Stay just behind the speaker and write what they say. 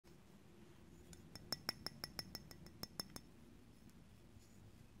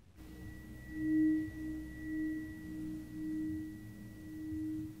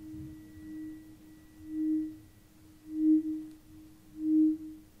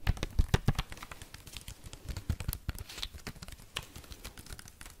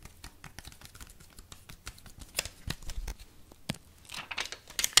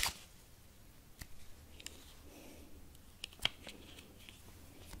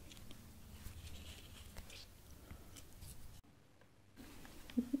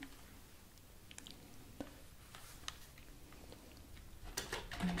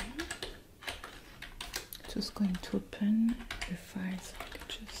open the files. I can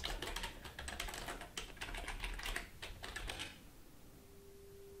just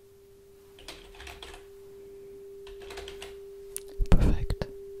perfect.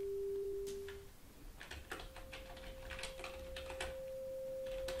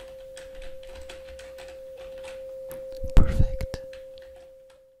 Perfect.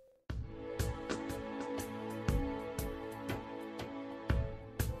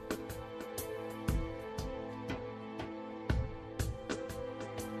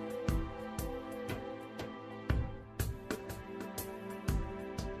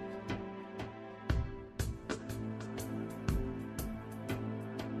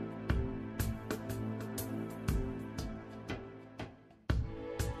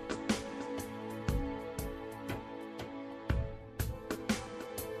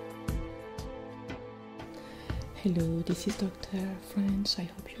 Hello, this is Dr. French. I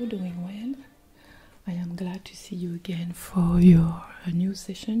hope you're doing well. I am glad to see you again for your new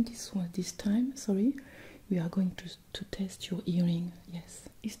session. This time, we are going to test your hearing. Yes,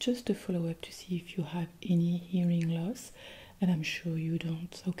 it's just a follow-up to see if you have any hearing loss, and I'm sure you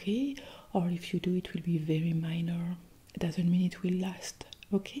don't, okay? Or if you do, it will be very minor. It doesn't mean it will last,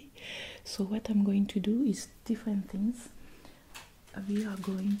 okay? So what I'm going to do is different things. We are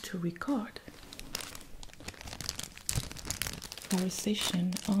going to record our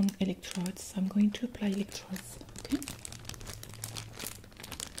session on electrodes. I'm going to apply electrodes, okay?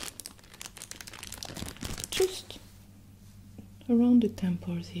 Just around the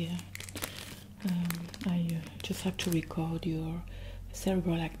temples here. I just have to record your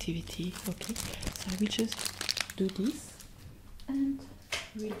cerebral activity, okay? So I will just do this and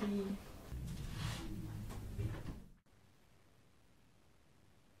we'll be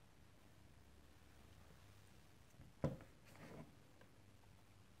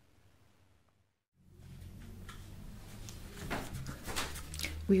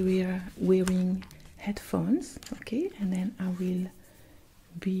we are wearing headphones, okay, and then I will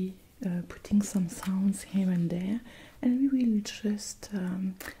be putting some sounds here and there, and we will just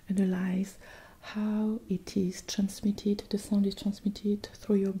analyze how it is transmitted, the sound is transmitted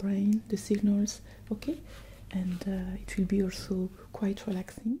through your brain, the signals, okay, and it will be also quite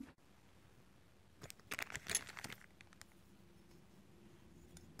relaxing.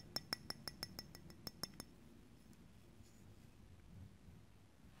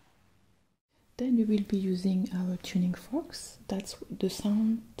 Then we will be using our tuning forks. That's the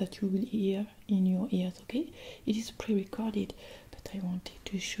sound that you will hear in your ears, okay? It is pre-recorded, but I wanted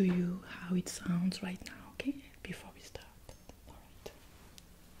to show you how it sounds right now, okay? Before we start. All right.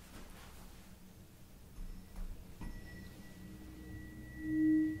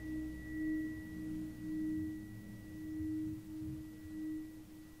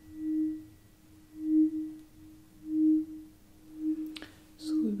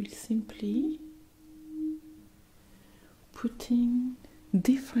 So we will simply putting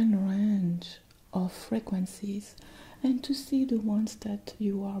different range of frequencies and to see the ones that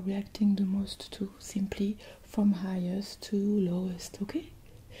you are reacting the most to, simply from highest to lowest, okay?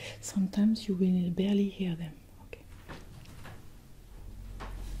 Sometimes you will barely hear them, okay?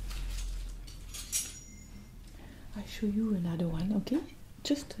 I show you another one, okay?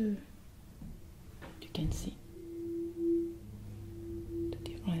 Just you can see the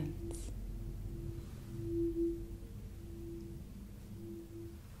difference.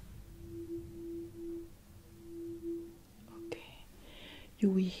 You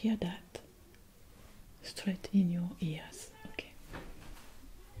will hear that straight in your ears, okay?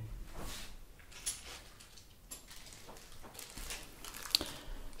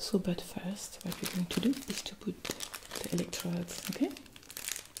 So, but first, what we're going to do is to put the electrodes, okay?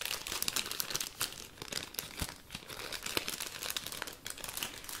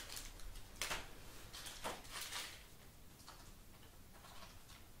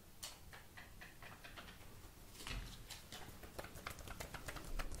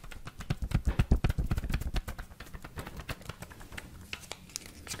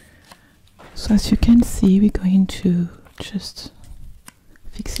 So as you can see, we're going to just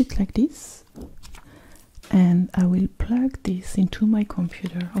fix it like this, and I will plug this into my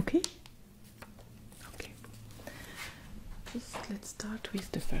computer, okay? Okay. Just let's start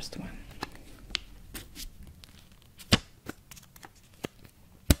with the first one.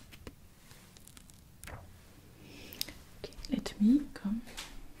 Okay, let me come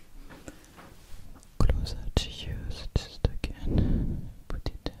Closer to you, just again. Put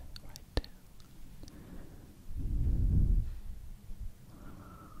it right there.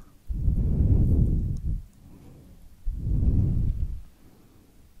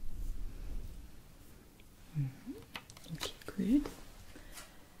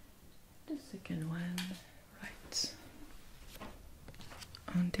 second one right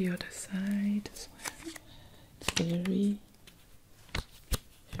on the other side as well. It's very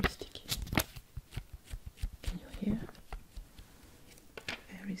sticky. Can you hear?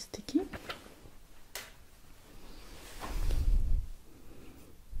 Very sticky.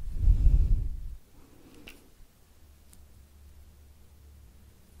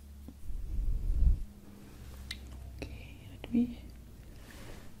 Okay, let me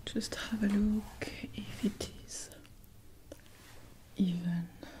just have a look if it is even.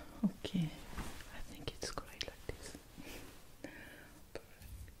 Okay, I think it's great like this.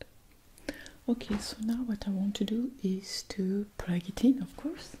 Perfect. Okay, so now what I want to do is to plug it in, of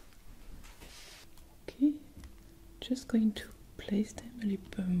course. Okay, just going to place them a little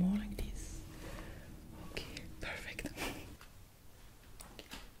bit more like this. Okay, perfect. Okay.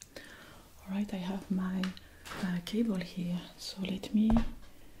 All right, I have my cable here, so let me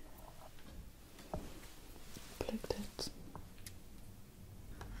plug that.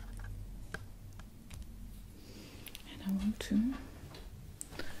 And I want to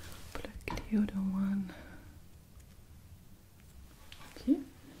plug the other one. Okay,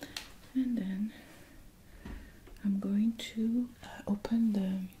 and then I'm going to open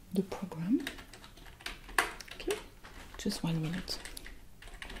the program. Okay, just 1 minute.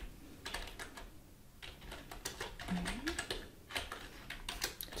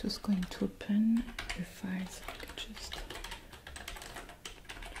 Just going to open the files. I can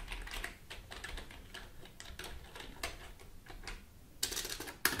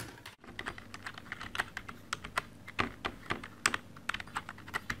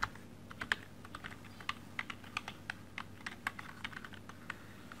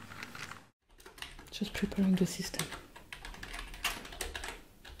just preparing the system.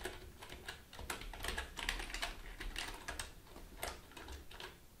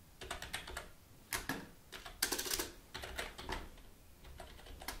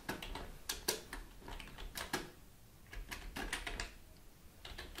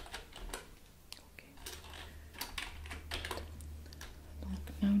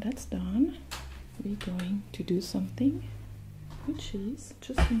 Now that's done, we're going to do something, which is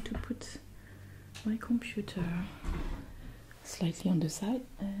just going to put my computer slightly on the side,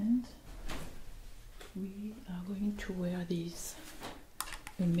 and we are going to wear these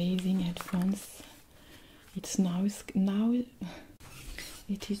amazing headphones. It is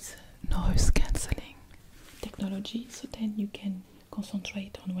noise cancelling technology, so then you can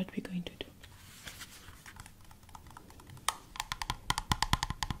concentrate on what we're going to do.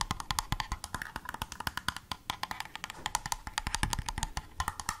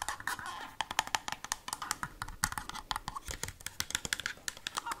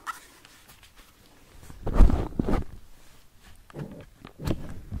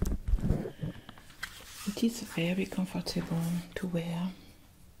 It is very comfortable to wear.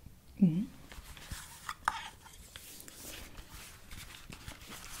 The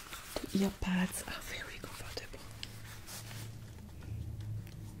earpads are very comfortable.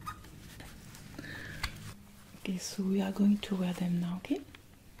 Okay, so we are going to wear them now, okay?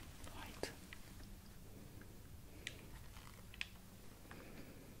 Right.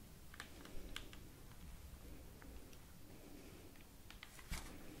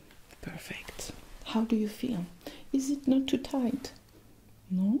 Perfect. How do you feel? Is it not too tight?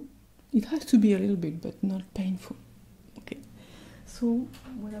 No? It has to be a little bit, but not painful. Okay. So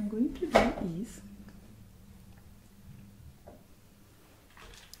what I'm going to do is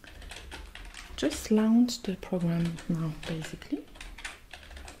just launch the program now, basically.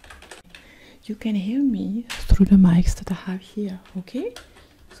 You can hear me through the mics that I have here, okay?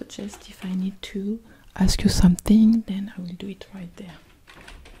 So just if I need to ask you something, then I will do it right there.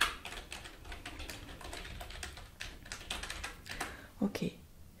 Okay,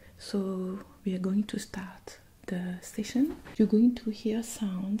 so we are going to start the session. You're going to hear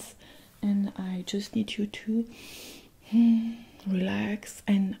sounds, and I just need you to relax,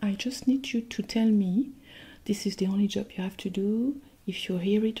 and I just need you to tell me, this is the only job you have to do, if you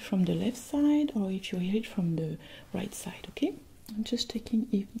hear it from the left side or if you hear it from the right side, okay? I'm just checking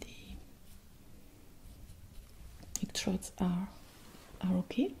if the electrodes are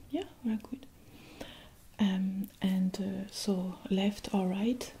okay. Yeah, we're good. So left or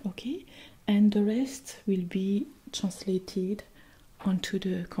right, okay, and the rest will be translated onto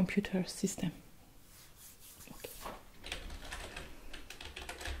the computer system. Okay.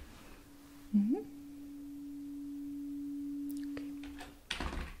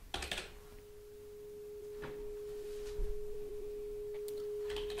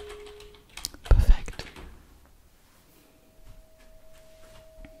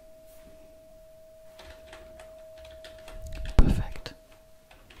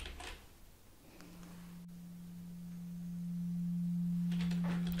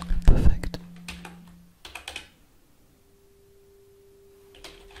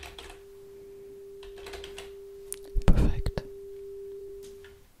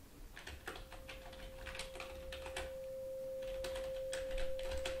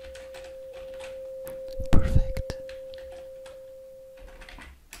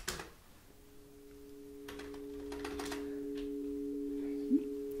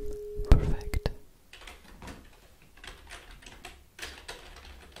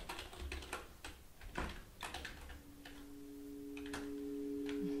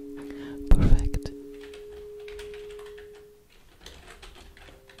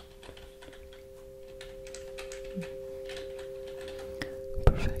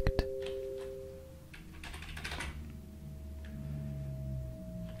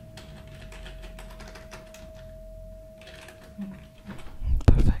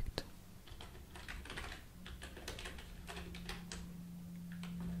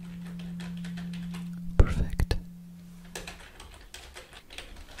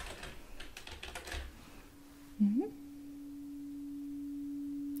 Mm-hmm.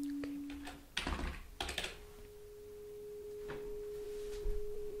 Okay.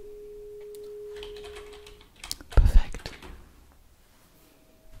 Perfect.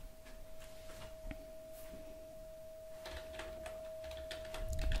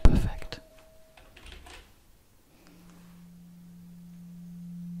 Perfect.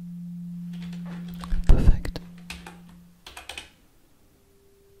 Perfect.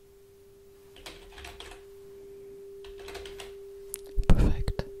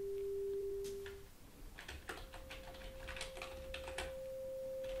 Perfect.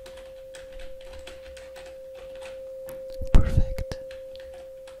 Perfect.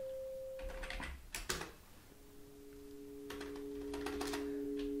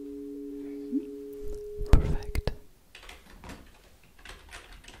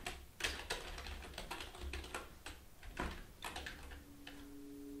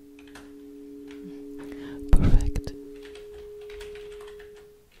 Perfect.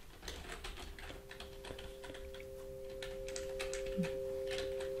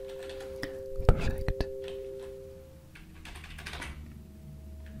 Perfect. Perfect.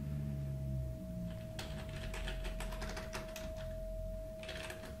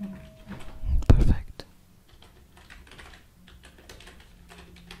 Perfect.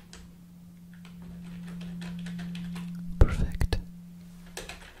 Perfect.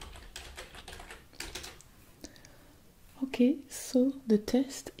 Okay, so the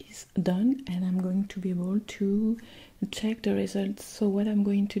test is done and I'm going to be able to check the results. So what I'm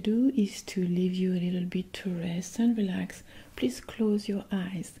going to do is to leave you a little bit to rest and relax. Please close your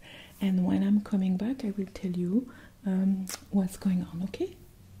eyes, and when I'm coming back I will tell you what's going on. Okay,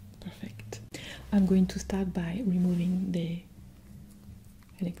 perfect. I'm going to start by removing the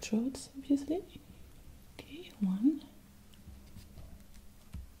electrodes, obviously. Okay, 1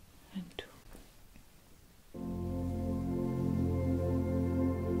 and 2.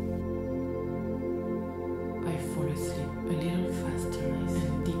 I fall asleep a little faster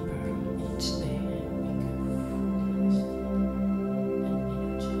and deeper each day.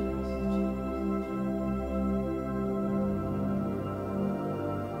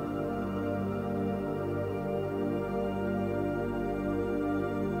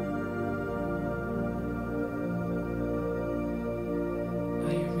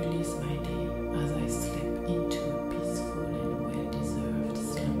 I release my day as I slip into a peaceful and well-deserved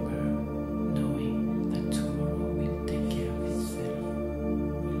slumber, knowing that tomorrow will take care of itself.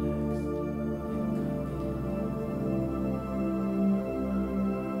 Relaxed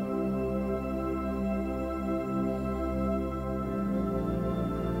and confident.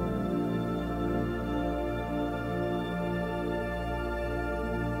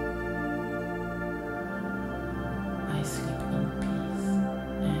 I sleep in peace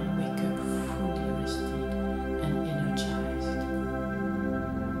and wake up fully rested and energized.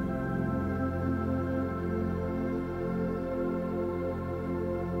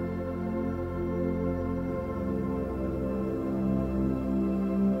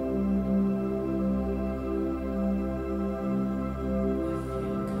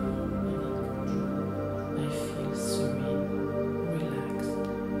 I feel serene, relaxed,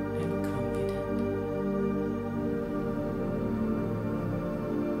 and confident.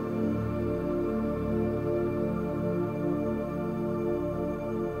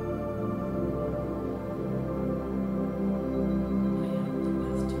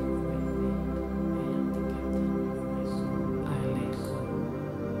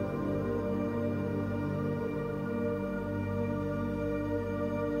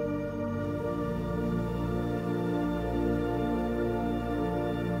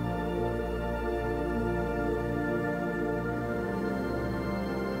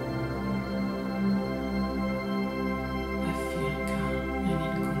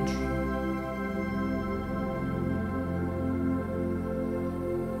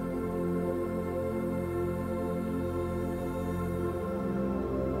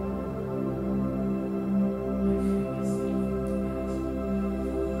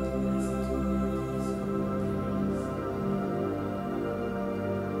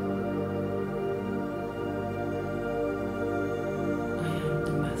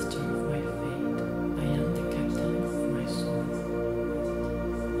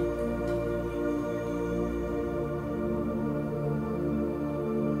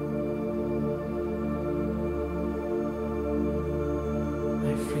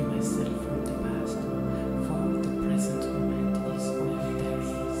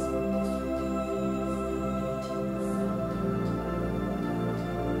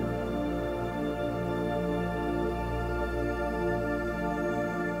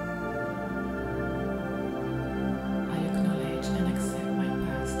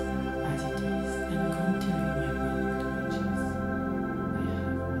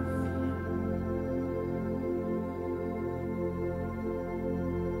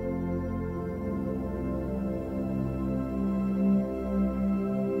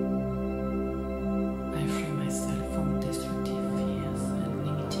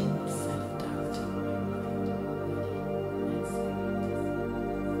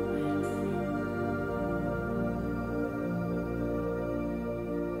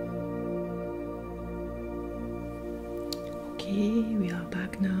 Okay, we are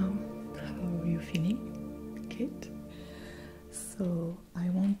back now. How are you feeling? Good. So I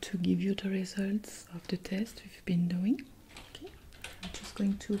want to give you the results of the test we've been doing. Okay, I'm just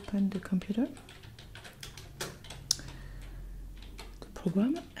going to open the computer, the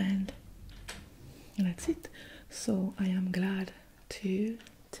program, and that's it. So I am glad to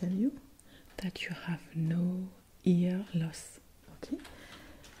tell you that you have no ear loss. Okay,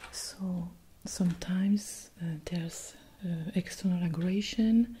 so sometimes there's external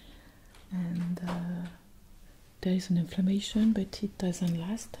aggression and there is an inflammation, but it doesn't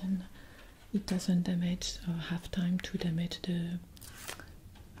last and it doesn't damage or have time to damage the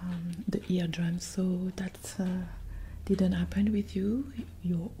eardrums. So that didn't happen with you.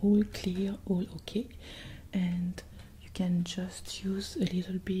 You're all clear, all okay, and you can just use a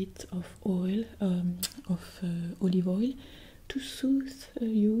little bit of oil, olive oil, to soothe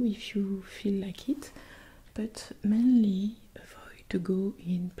you if you feel like it, but mainly avoid to go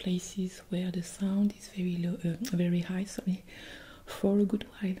in places where the sound is very low, very high, sorry, for a good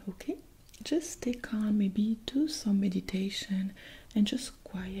while. Okay, just stay calm, maybe do some meditation and just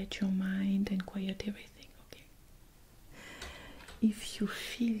quiet your mind and quiet everything. Okay, if you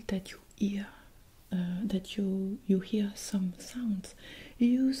feel that you hear some sounds,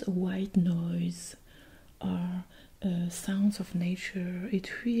 use a white noise or sounds of nature.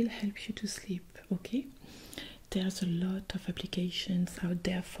 It will help you to sleep. Okay, there's a lot of applications out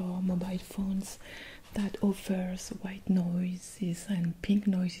there for mobile phones that offers white noises and pink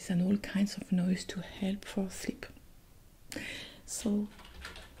noises and all kinds of noise to help for sleep. So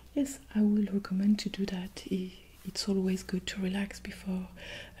yes, I will recommend to do that. It's always good to relax before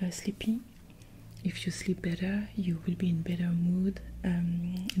sleeping. If you sleep better, you will be in better mood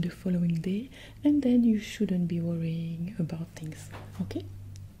the following day, and then you shouldn't be worrying about things. Okay?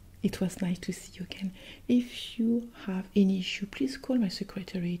 It was nice to see you again. If you have any issue, please call my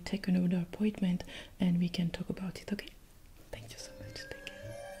secretary, take another appointment, and we can talk about it. Okay?